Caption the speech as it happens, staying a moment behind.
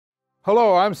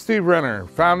Hello, I'm Steve Renner,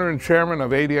 founder and chairman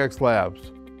of ADX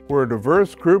Labs. We're a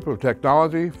diverse group of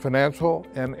technology, financial,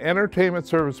 and entertainment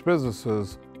service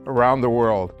businesses around the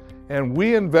world, and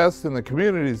we invest in the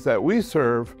communities that we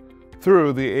serve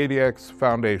through the ADX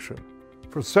Foundation.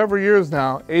 For several years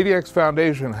now, ADX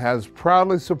Foundation has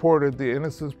proudly supported the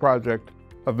Innocence Project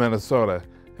of Minnesota,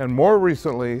 and more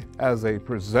recently as a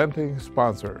presenting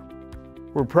sponsor.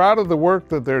 We're proud of the work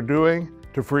that they're doing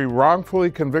to free wrongfully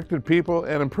convicted people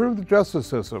and improve the justice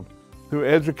system through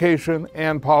education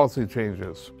and policy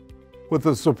changes. With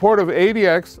the support of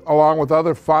ADX, along with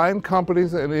other fine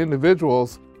companies and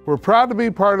individuals, we're proud to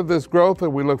be part of this growth,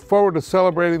 and we look forward to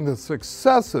celebrating the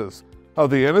successes of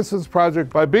the Innocence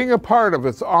Project by being a part of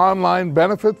its online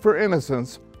Benefit for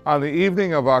Innocence on the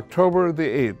evening of October the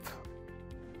 8th.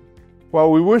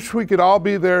 While we wish we could all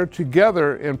be there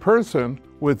together in person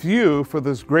with you for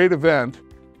this great event,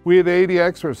 we at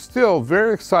ADX are still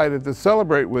very excited to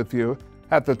celebrate with you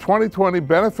at the 2020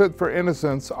 Benefit for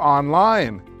Innocence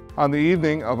online on the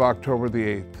evening of October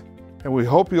the 8th. And we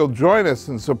hope you'll join us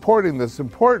in supporting this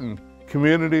important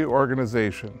community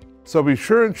organization. So be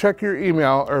sure and check your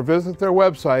email or visit their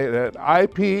website at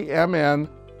ipmn.org.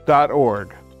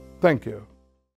 Thank you.